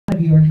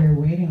of you are here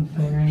waiting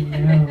for her, I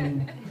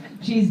know.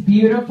 She's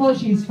beautiful,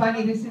 she's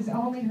funny. This is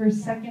only her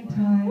second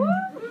time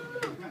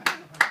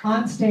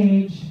on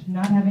stage,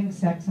 not having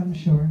sex, I'm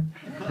sure.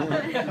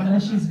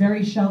 Unless she's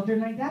very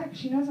sheltered like that,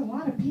 she knows a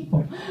lot of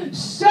people.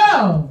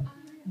 So,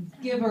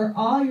 give her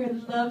all your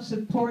love,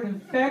 support,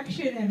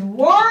 affection, and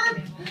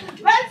warmth.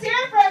 Let's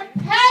hear from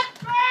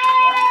Pepper!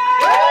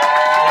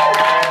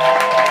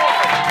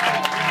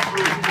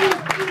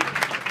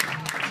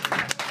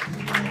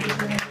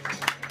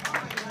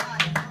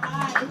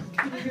 Hi,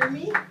 can you hear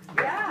me?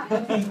 Yeah.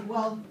 Okay,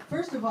 well,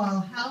 first of all,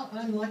 how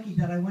unlucky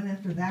that I went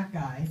after that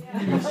guy.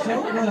 He was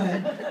so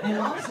good. And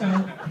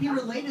also, he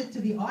related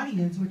to the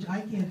audience, which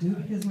I can't do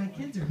because my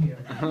kids are here.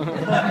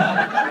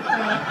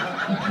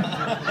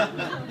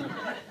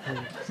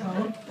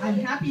 So, I'm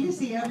happy to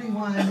see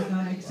everyone,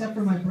 except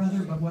for my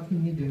brother, but what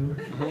can you do?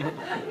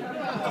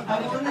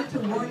 I wanted to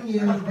warn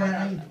you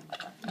that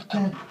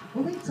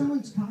oh wait,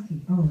 someone's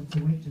talking. Oh, it's a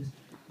waitress.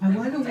 I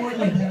wanted to warn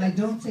you that I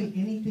don't say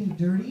anything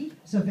dirty,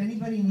 so if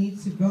anybody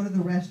needs to go to the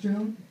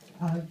restroom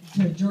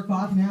to jerk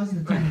off, now's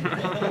the time.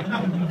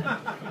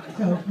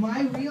 So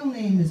my real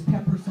name is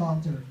Pepper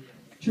Salter,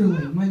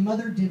 truly. My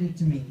mother did it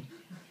to me.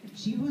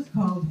 She was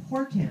called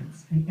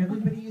Hortense, and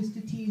everybody used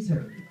to tease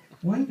her.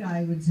 One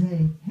guy would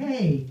say,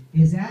 "Hey,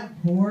 is that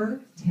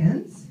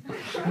Hortense?"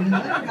 And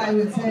another guy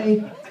would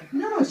say,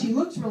 "No, she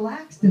looks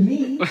relaxed to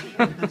me."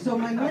 So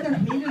my mother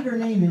hated her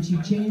name and she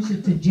changed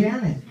it to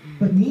Janet.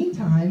 But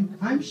meantime,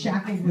 I'm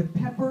shackled with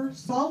Pepper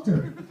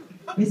Salter.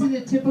 Isn't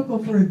it typical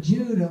for a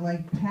Jew to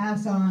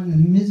pass on the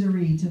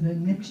misery to the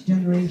next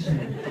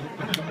generation?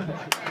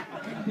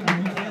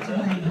 That's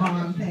my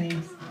mom,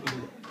 thanks.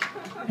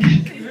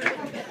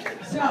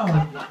 So,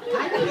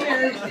 I'm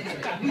here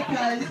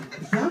because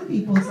some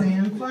people say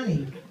I'm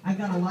funny. I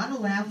got a lot of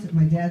laughs at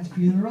my dad's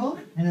funeral,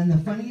 and I'm the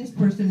funniest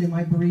person in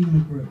my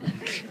bereavement group.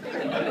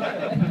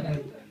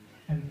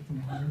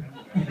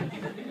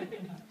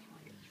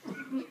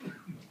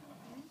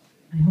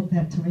 I hope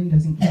that time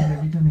doesn't count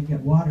every time I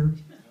get water.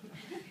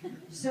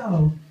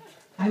 So,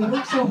 I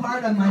worked so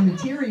hard on my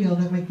material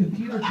that my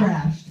computer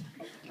crashed.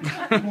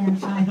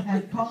 And I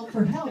had called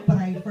for help, but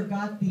I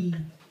forgot the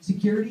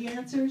security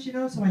answers,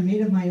 so I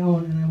made up my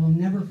own, and I will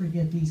never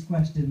forget these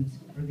questions,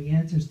 or the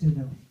answers to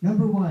them.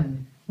 Number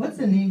 1, what's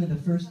the name of the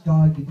first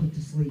dog you put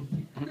to sleep?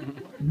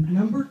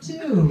 Number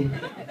 2,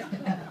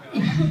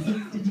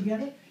 did you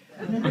get it?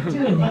 Number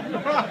 2,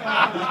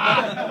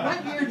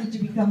 what year did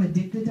you become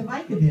addicted to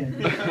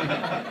Vicodin?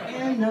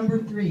 And number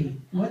 3,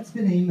 what's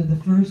the name of the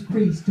first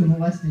priest who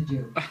molested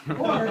you?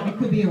 Or it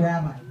could be a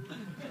rabbi.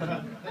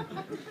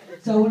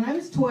 So when I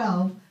was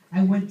 12,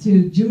 I went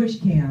to Jewish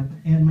camp,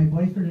 and my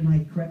boyfriend and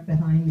I crept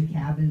behind the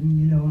cabin,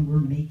 and we're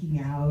making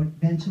out.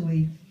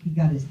 Eventually, he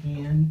got his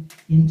hand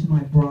into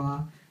my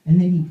bra, and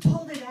then he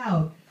pulled it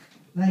out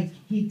like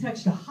he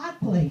touched a hot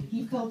plate.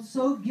 He felt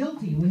so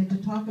guilty. We had to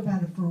talk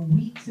about it for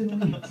weeks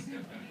and weeks.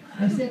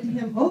 I said to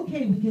him,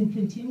 "Okay, we can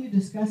continue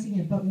discussing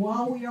it, but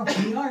while we are,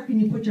 can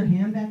you put your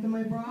hand back in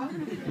my bra?"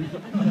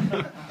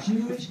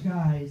 Jewish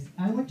guys.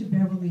 I went to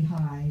Beverly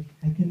High.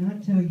 I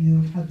cannot tell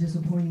you how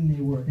disappointing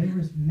they were. They were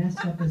as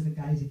messed up as the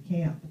guys at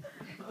camp.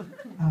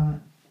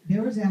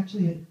 There was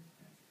actually,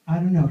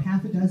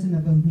 half a dozen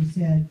of them who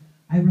said,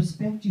 "I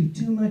respect you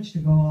too much to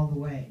go all the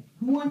way."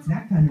 Who wants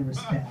that kind of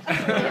respect?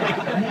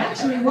 And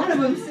actually, one of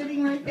them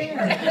sitting right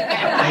there.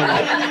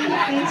 Hi, Kenny.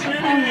 Thanks for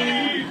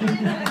coming.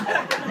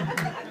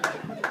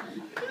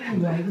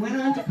 Anyway, went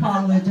on to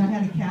college. I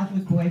had a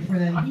Catholic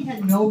boyfriend. He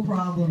had no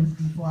problems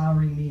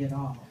deflowering me at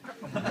all.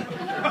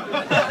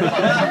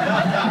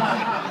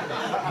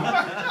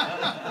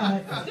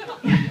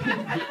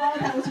 Oh,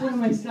 that was one of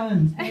my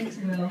sons. Thanks,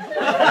 Will.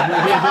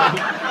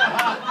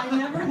 I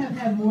never have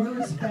had more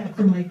respect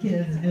for my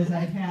kids as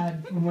I've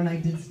had from when I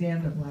did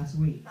stand-up last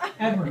week.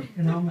 Ever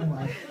in all my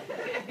life.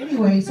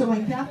 Anyway, so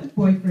my Catholic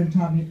boyfriend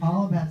taught me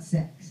all about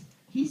sex.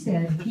 He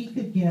said he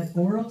could get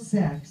oral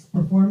sex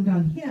performed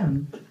on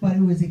him, but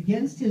it was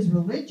against his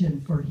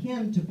religion for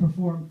him to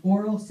perform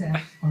oral sex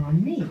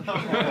on me.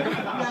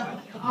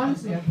 Now,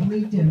 honestly, I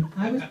believed him.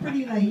 I was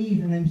pretty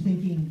naive, and I'm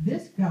thinking,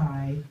 this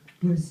guy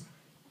was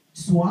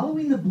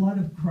swallowing the blood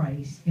of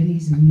Christ, and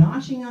he's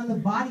noshing on the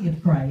body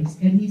of Christ,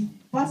 and he's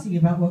fussy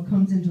about what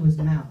comes into his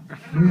mouth.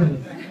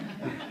 Really.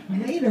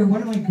 Later,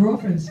 one of my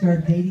girlfriends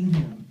started dating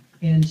him,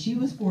 and she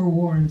was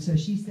forewarned, so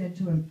she said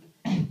to him,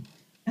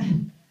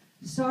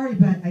 "Sorry,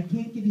 but I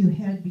can't give you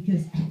head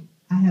because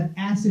I have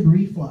acid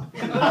reflux."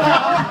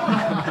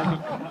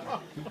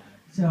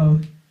 So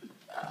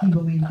he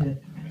believed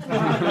it.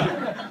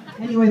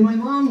 Anyway, my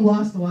mom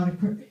lost a lot of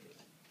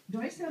do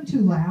I sound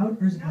too loud,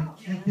 or is it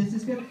like this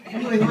is good?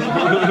 Anyway,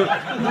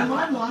 my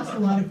mom lost a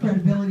lot of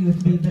credibility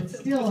with me, but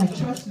still I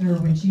trusted her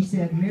when she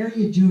said,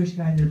 "Marry a Jewish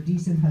guy, they're a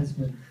decent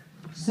husband."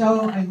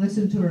 So I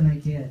listened to her, and I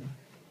did.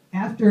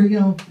 After,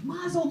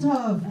 Mazel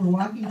Tov, we're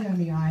walking down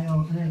the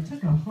aisle, and I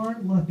took a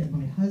hard look at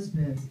my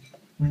husband,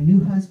 my new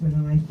husband,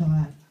 and I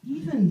thought,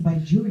 even by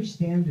Jewish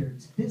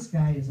standards, this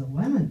guy is a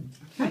lemon.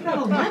 I got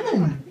a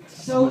lemon.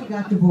 So we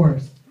got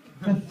divorced.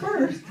 But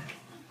first,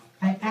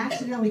 I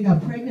accidentally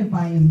got pregnant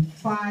by him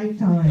 5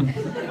 times.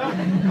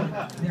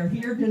 They're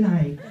here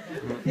tonight.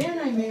 Then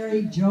I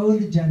married Joe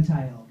the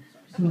Gentile,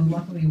 who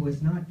luckily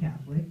was not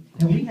Catholic,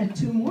 and we had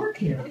 2 more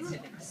kids,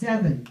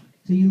 7.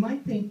 So you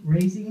might think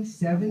raising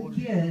 7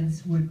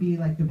 kids would be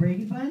like the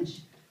Brady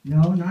Bunch.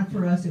 No, not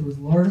for us. It was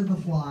Lord of the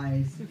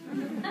Flies.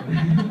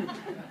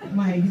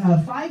 My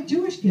 5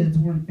 Jewish kids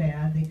weren't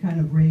bad. They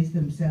kind of raised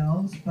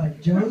themselves. But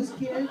Joe's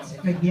kids,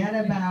 forget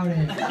about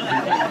it.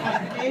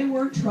 They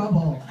were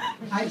trouble.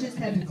 I just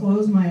had to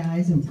close my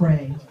eyes and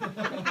pray.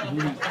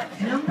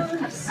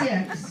 Number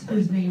 6,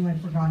 whose name I've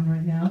forgotten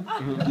right now,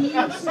 he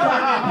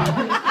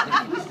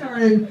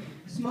started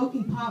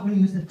smoking pot when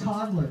he was a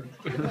toddler.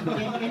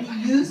 And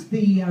he used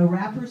the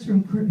wrappers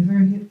from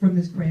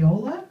his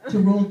Crayola to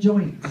roll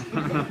joints.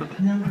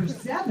 Number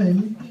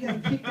 7, he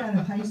got kicked out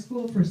of high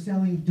school for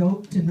selling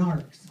dope to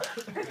narcs.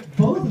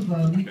 Both of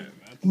them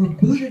were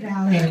booted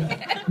out of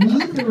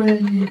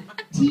Lutheran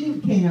teen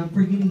camp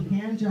for getting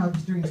hand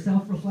jobs during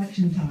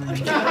self-reflection time.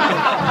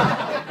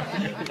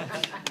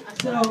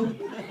 So,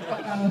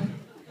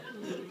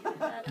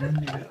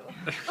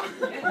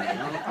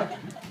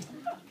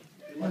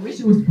 I wish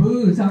it was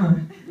booze, huh?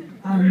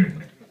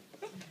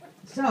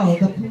 So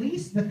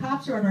the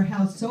cops are at our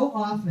house so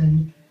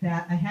often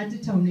that I had to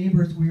tell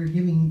neighbors we were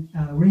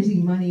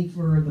raising money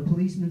for the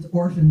Policeman's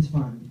Orphans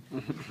Fund.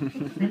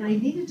 And I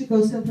needed to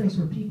go someplace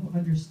where people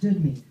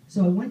understood me.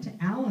 So I went to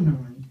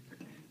Al-Anon,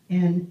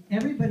 and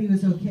everybody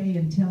was okay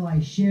until I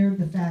shared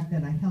the fact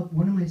that I helped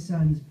one of my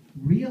sons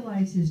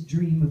realize his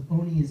dream of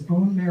owning his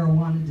own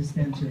marijuana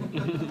dispensary.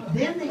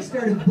 Then they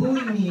started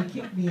booing me and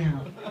kicked me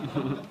out.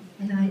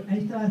 And I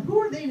thought, who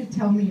are they to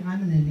tell me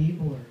I'm an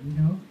enabler, you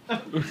know?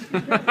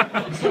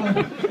 So,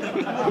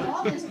 with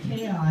all this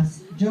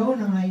chaos, Joe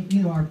and I,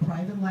 our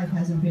private life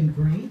hasn't been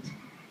great.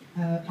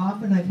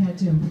 Often I've had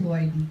to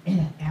employ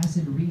the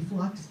acid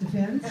reflux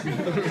defense,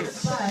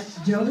 but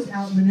Joe's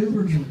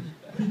outmaneuvered me.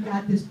 He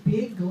got this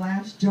big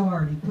glass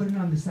jar and he put it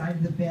on the side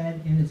of the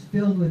bed, and it's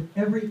filled with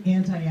every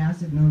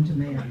anti-acid known to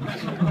man.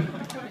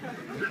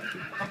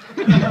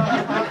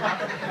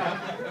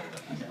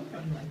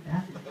 Like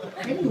that.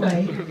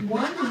 Anyway,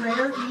 one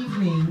rare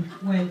evening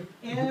when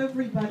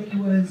everybody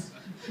was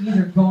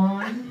either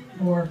gone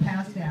or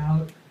passed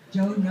out,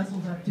 Joe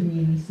nuzzled up to me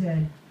and he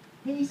said,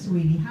 "Hey,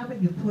 sweetie, how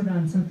about you put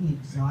on something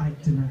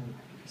exotic tonight?"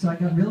 So I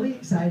got really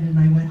excited and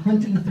I went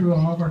hunting through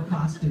all of our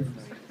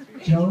costumes.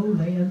 Joe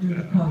lay under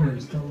the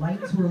covers. The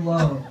lights were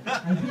low.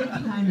 I hid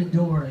behind a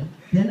door.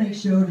 Then I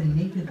showed a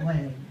naked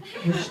leg,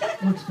 which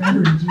looks better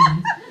in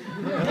jeans.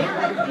 Then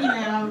I came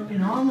out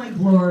in all my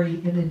glory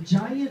in a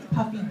giant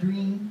puffy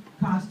green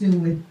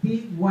costume with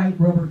big white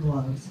rubber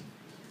gloves.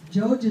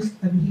 Joe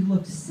he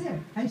looked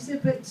sick. I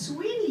said, "But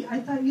sweetie,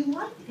 I thought you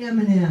liked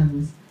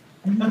M&Ms."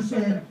 And he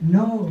said,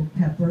 "No,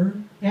 Pepper,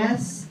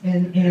 S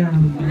and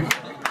M."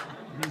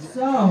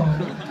 So,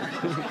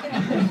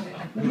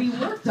 we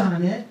worked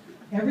on it.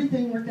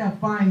 Everything worked out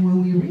fine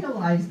when we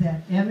realized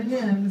that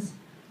M&Ms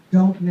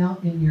don't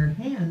melt in your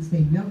hands,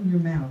 they melt in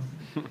your mouth.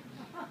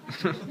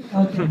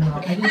 Okay,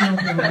 well, I didn't know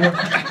if they were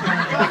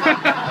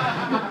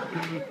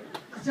working.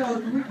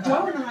 So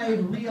Joe and I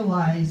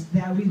realized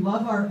that we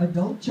love our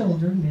adult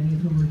children, many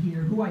of whom are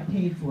here, who I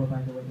paid for,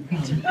 by the way.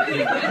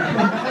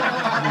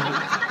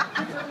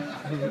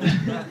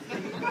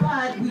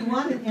 But we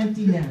want an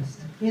empty nest.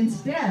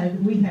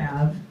 Instead, we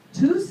have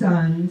 2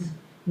 sons,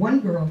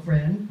 1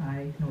 girlfriend,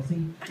 hi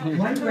Kelsey,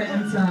 1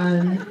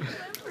 grandson,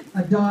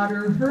 a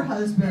daughter, her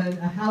husband,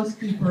 a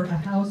housekeeper,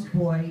 a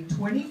houseboy,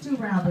 22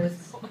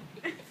 rabbits,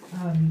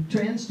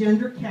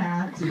 transgender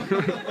cat,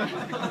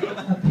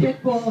 a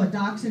pit bull, a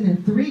dachshund,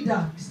 and 3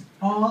 ducks,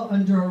 all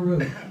under a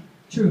roof.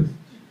 Truth.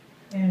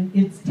 And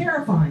it's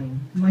terrifying.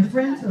 My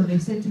friends, though, they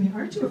said to me,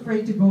 "Aren't you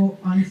afraid to go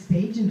on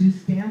stage and do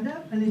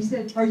stand-up?" And they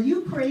said, "Are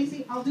you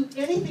crazy? I'll do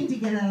anything to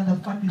get out of the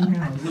fucking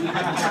house."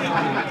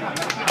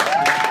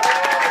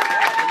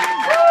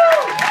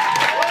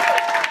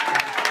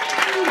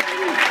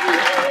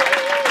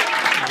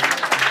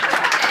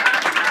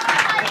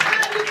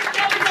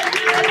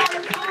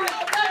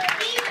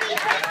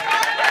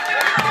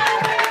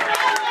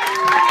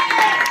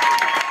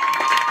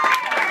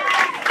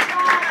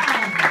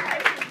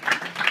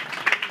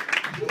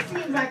 She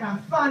seems like a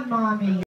fun mommy.